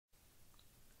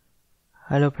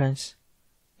Hello friends,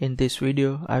 in this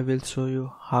video I will show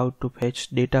you how to fetch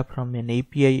data from an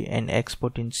API and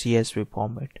export in CSV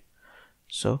format.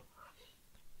 So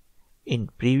in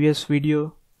previous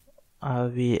video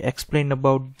we explained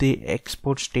about the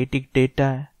export static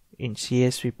data in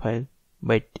CSV file,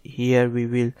 but here we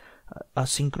will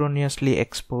asynchronously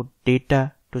export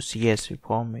data to CSV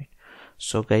format.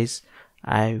 So guys,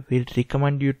 I will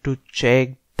recommend you to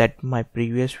check that my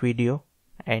previous video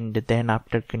and then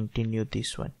after continue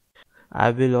this one. I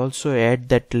will also add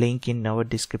that link in our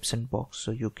description box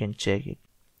so you can check it.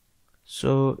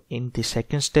 So in the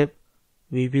second step,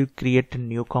 we will create a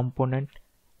new component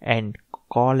and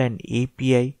call an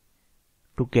API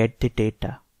to get the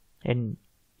data and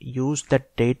use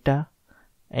that data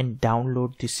and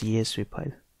download the CSV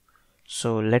file.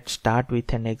 So let's start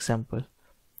with an example.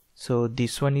 So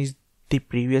this one is the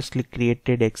previously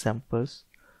created examples.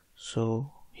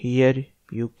 So here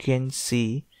you can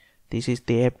see this is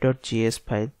the app.js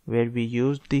file where we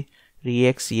use the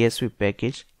react-csv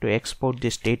package to export the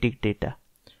static data.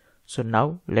 So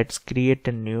now let's create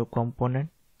a new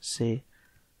component, say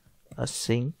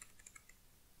async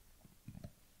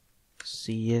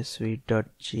csv.js,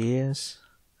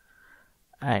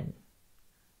 and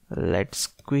let's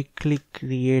quickly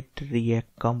create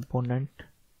react component.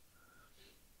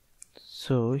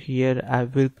 So here I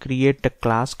will create a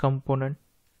class component.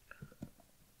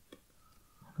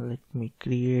 Let me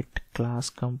create class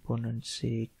component,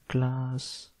 say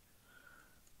class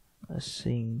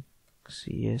async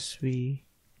csv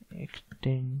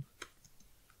extend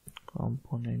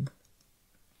component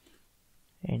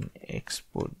and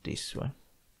export this one.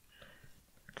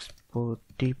 Export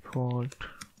default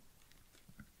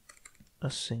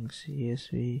async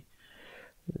csv.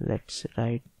 Let's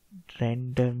write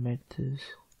render methods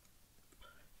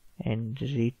and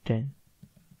return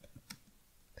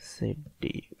set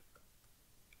div.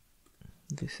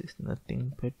 This is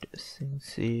nothing but async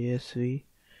csv.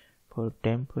 For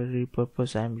temporary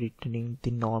purpose I am returning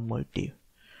the normal div.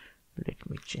 Let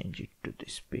me change it to the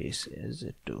space as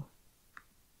a 2.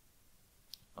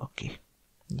 Okay,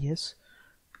 yes.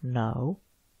 Now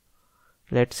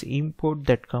let's import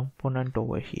that component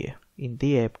over here in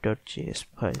the app.js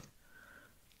file.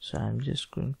 So I'm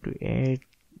just going to add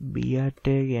br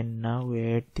tag and now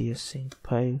add the async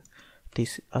file,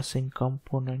 this async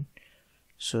component.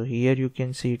 So here you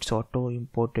can see it's auto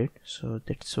imported, so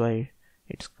that's why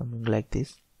it's coming like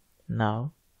this.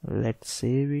 Now let's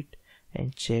save it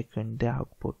and check on the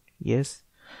output. Yes,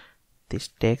 this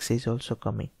text is also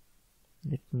coming.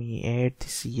 Let me add the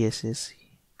CSS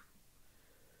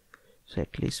so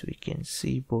at least we can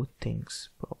see both things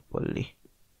properly.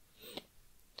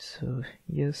 So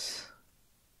yes,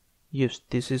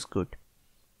 this is good.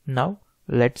 Now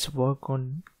let's work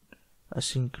on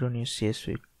asynchronous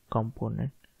CSV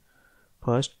component.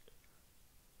 First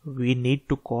we need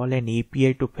to call an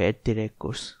API to fetch the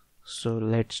records, so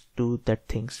let's do that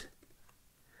things.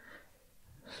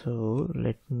 So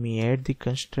let me add the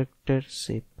constructor,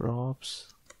 say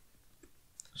props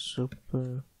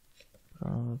super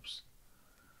props.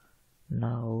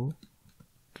 Now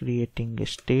creating a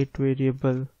state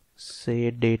variable, say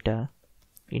data.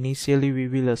 Initially we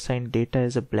will assign data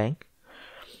as a blank.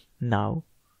 Now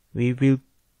we will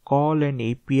call an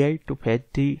API to fetch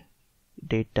the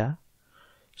data.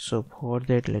 So for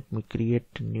that let me create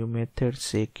a new method,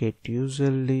 say get user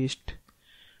list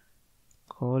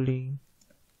calling.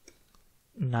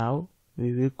 Now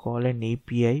we will call an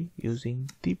API using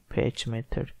the fetch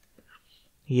method.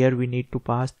 Here we need to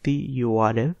pass the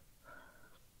URL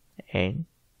and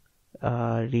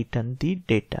return the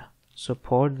data. So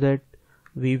for that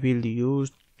we will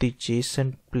use the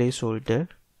JSON placeholder.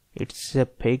 It's a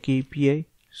fake API,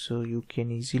 so you can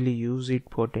easily use it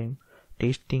for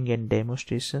testing and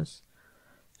demonstrations.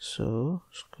 So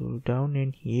scroll down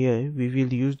and here we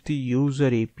will use the user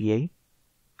API.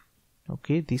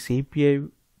 Okay, this API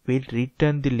will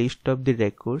return the list of the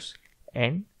records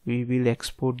and we will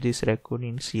export this record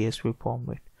in CSV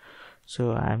format.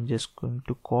 So I'm just going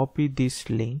to copy this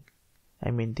link,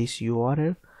 this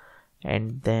URL,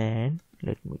 and then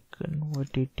let me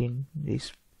convert it in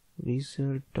this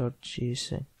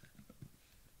result.json.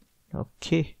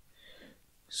 Okay,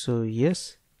 so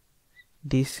yes,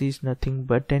 this is nothing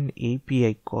but an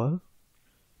API call.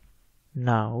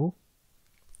 Now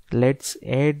let's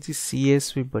add the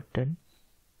CSV button.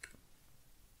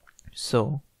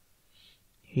 So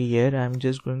here I'm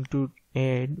just going to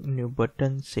add new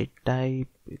button, say type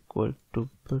equal to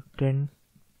button.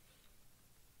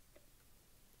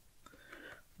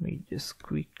 We just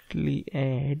quickly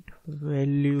add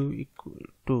value equal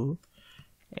to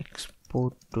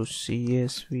export to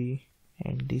CSV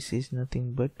and this is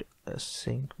nothing but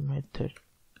async method.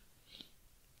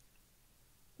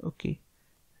 Okay,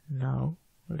 now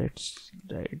let's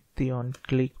write the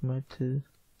onClick method.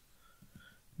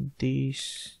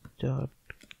 This dot,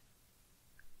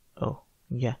 oh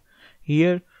yeah,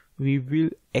 here we will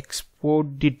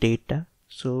export the data.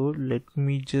 So let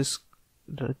me just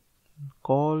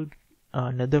call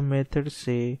another method,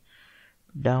 say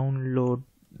download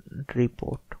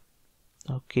report.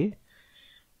 Okay,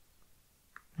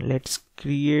 let's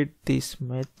create these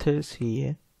methods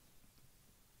here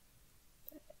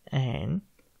and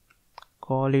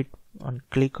call it on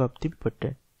click of the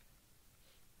button.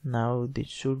 Now this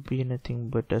should be nothing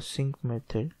but a sync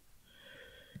method,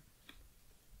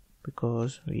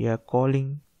 because we are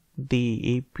calling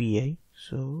the API.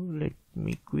 So let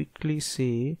me quickly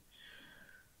say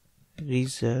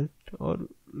result, or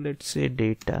let's say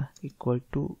data equal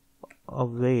to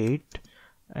await,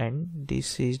 and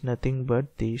this is nothing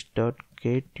but this dot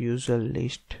get user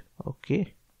list.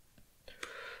 Okay,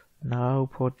 now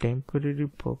for temporary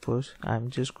purpose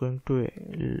I'm just going to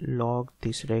log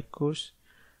these records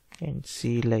and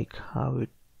see like how it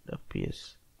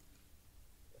appears.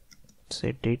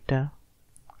 Say data,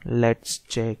 let's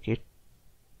check it.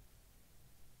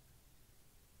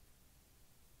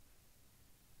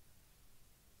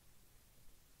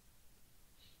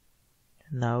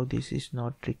 Now this is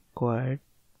not required.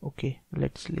 Okay,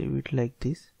 let's leave it like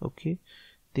this. Okay,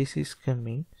 this is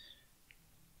coming.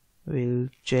 We'll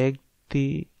check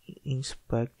the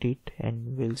inspect it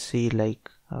and we'll see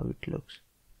like how it looks.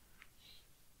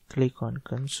 Click on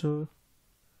console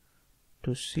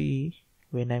to see.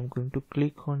 When I'm going to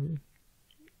click on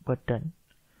button,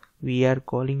 we are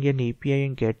calling an API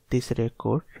and get this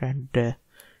record, and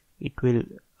it will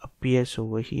appears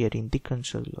over here in the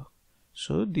console log.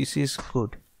 So this is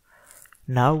good.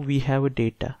 Now we have a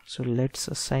data, so let's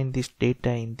assign this data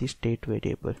in the state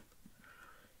variable.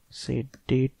 Say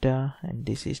data, and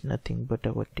this is nothing but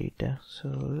our data.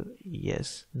 So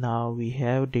yes, now we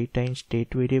have data in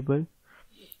state variable.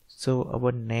 So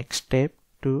our next step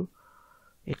to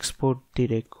export the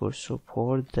record. So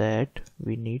for that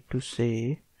we need to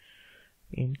say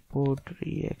import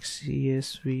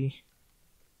react-csv,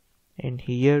 and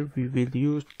here we will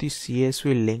use the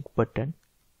CSV link button.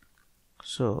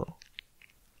 So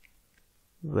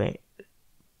we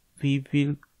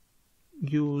will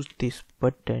use this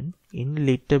button in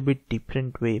little bit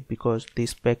different way, because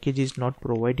this package is not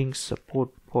providing support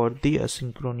for the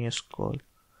asynchronous call.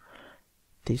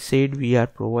 They said we are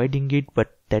providing it,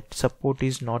 but that support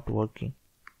is not working.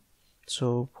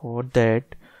 So for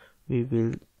that we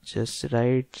will just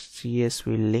write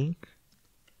CSV link,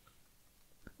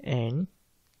 and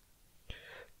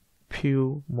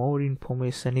few more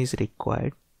information is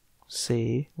required.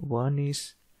 Say one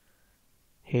is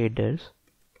headers,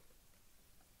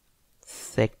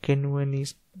 second one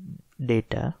is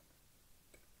data,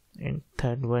 and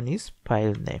third one is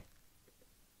file name.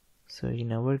 So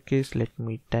in our case, let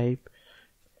me type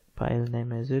file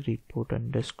name as a report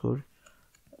underscore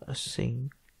async.csv.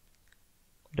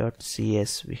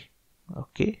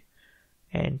 Okay,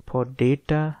 and for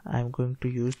data I'm going to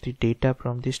use the data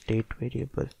from the state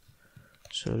variable.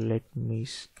 So let me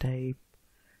type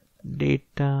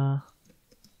data.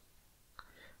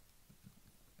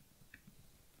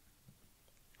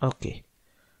 Okay,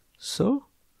 so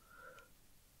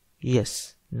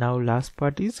yes, now last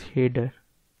part is header.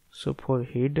 So for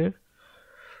header,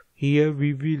 here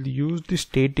we will use the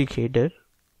static header.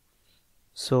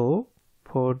 So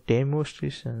for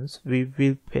demonstrations we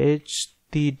will fetch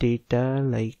the data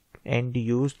like and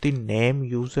use the name,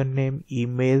 username,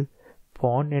 email,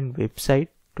 phone and website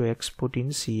to export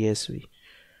in CSV.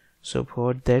 So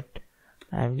for that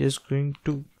I'm just going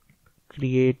to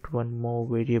create one more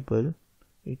variable.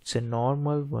 It's a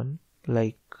normal one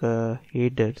like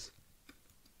headers,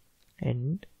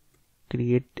 and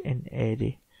create an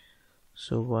array.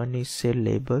 So one is say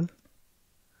label.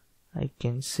 I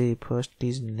can say first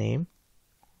is name.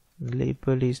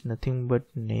 Label is nothing but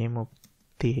name of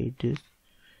the headers.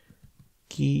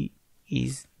 Key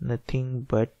is nothing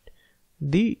but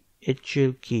the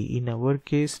actual key. In our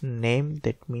case name,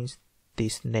 that means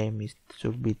this name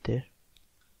should be there.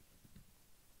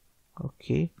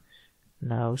 Okay,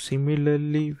 now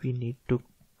similarly we need to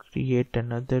create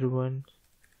another one.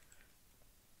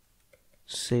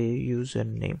 Say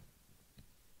username,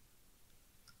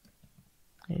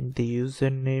 and the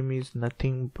username is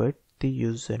nothing but the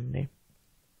username.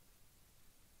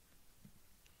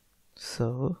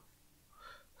 So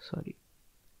sorry,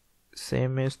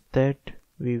 same as that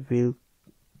we will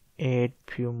add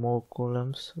few more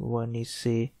columns. One is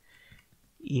say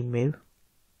email,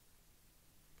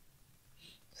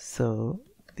 So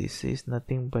this is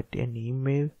nothing but an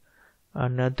email.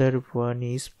 Another one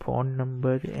is phone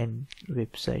number and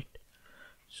website.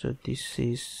 So this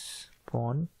is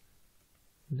phone,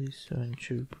 this one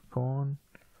should be phone,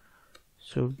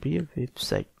 should be a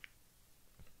website.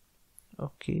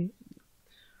 Okay,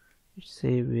 it's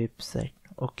a website.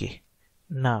 Okay,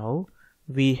 now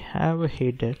we have a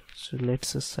header, so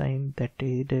let's assign that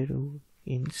header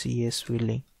in CSV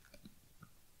link.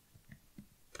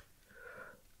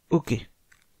 Okay,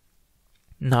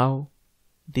 now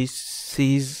this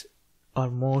is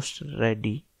almost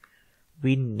ready.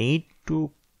 We need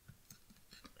to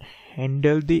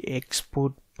handle the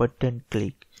export button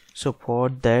click. So for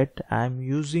that I'm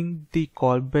using the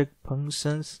callback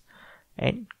functions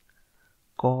and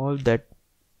call that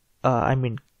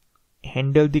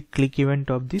handle the click event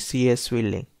of the CSV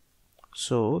link.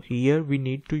 So here we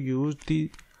need to use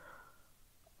the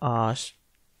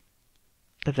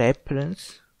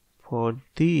reference for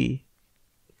to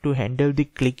handle the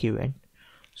click event.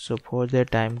 So for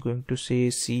that I'm going to say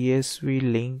CSV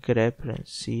link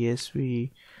reference,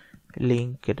 CSV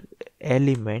link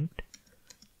element,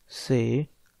 say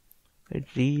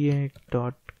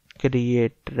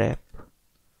react.createRep.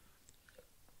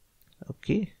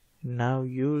 Okay, now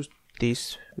use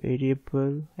this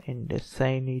variable and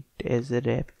assign it as a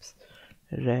rep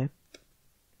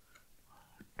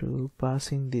to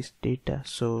passing this data.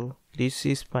 So this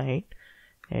is fine.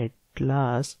 At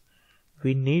last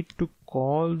we need to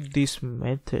call these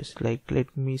methods, like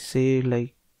let me say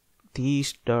like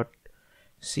these dot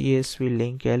CSV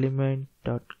link element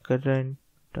dot current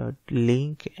dot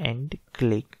link and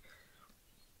click.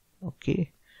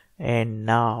 Okay, and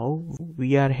now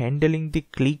we are handling the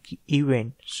click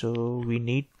event, so we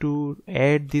need to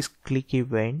add this click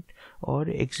event or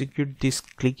execute this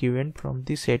click event from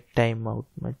the set timeout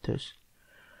methods,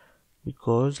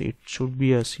 because it should be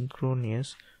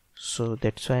asynchronous. So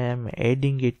that's why I'm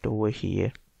adding it over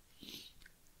here.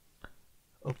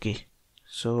 Okay,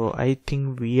 so I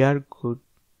think we are good.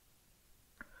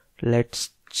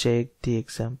 Let's check the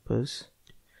examples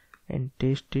and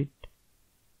test it.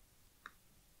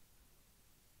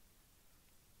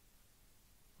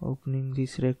 Opening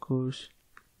these records.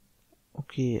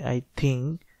 Okay, I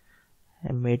think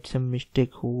I made some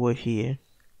mistake over here.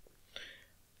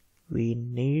 We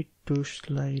need to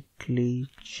slightly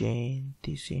change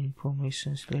these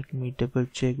informations. Let me double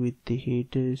check with the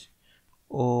headers.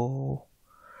 Oh,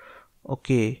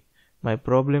 okay, my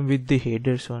problem with the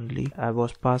headers only. I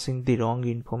was passing the wrong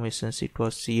informations. It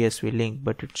was CSV link,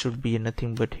 but it should be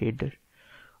nothing but header.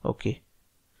 Okay,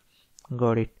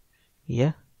 got it.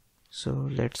 Yeah, so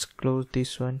let's close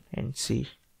this one and see.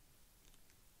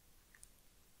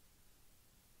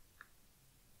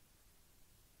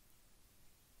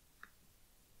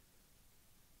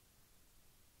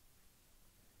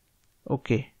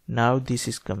 Okay, now this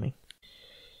is coming.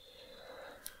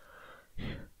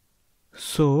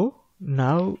 So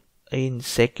now in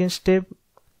second step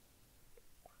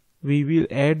we will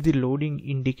add the loading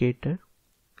indicator.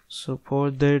 So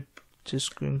for that,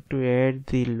 just going to add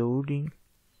the loading,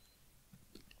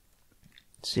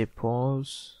 say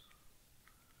false.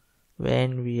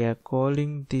 When we are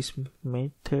calling this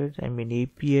method,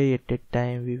 API, at that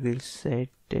time we will set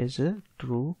as a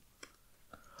true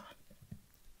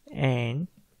and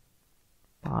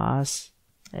pass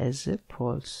as a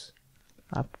false.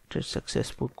 After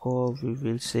successful call we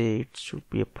will say it should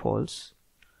be a false.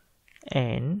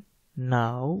 And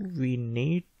now we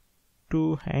need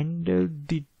to handle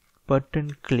the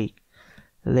button click.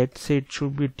 Let's say it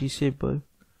should be disabled.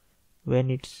 When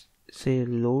it's say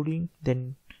loading,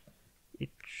 then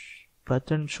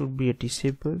button should be a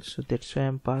disabled, so that's why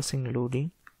I'm passing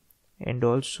loading. And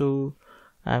also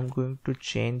I'm going to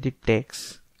change the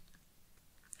text.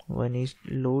 When is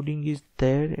loading is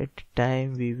there, at the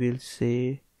time we will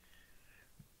say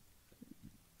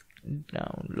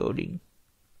downloading.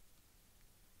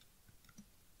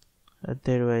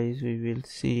 Otherwise we will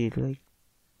see like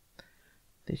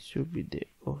this should be there.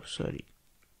 Oh, sorry.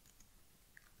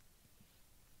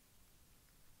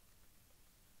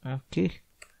 Okay,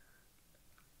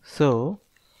 so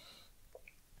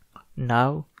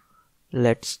now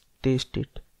let's test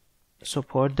it. So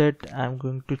for that I'm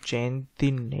going to change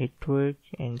the network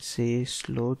and say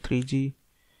slow 3G.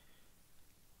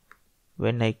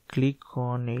 When I click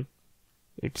on it,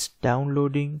 it's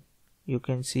downloading. You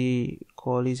can see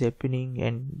call is happening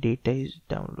and data is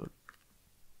downloaded.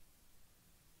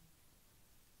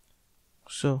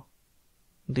 So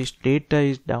this data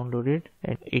is downloaded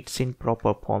and it's in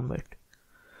proper format.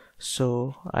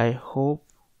 So I hope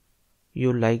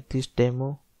you like this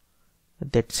demo.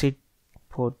 That's it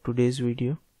for today's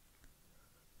video.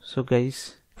 So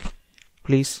guys,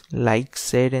 please like,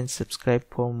 share and subscribe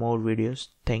for more videos.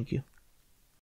 Thank you.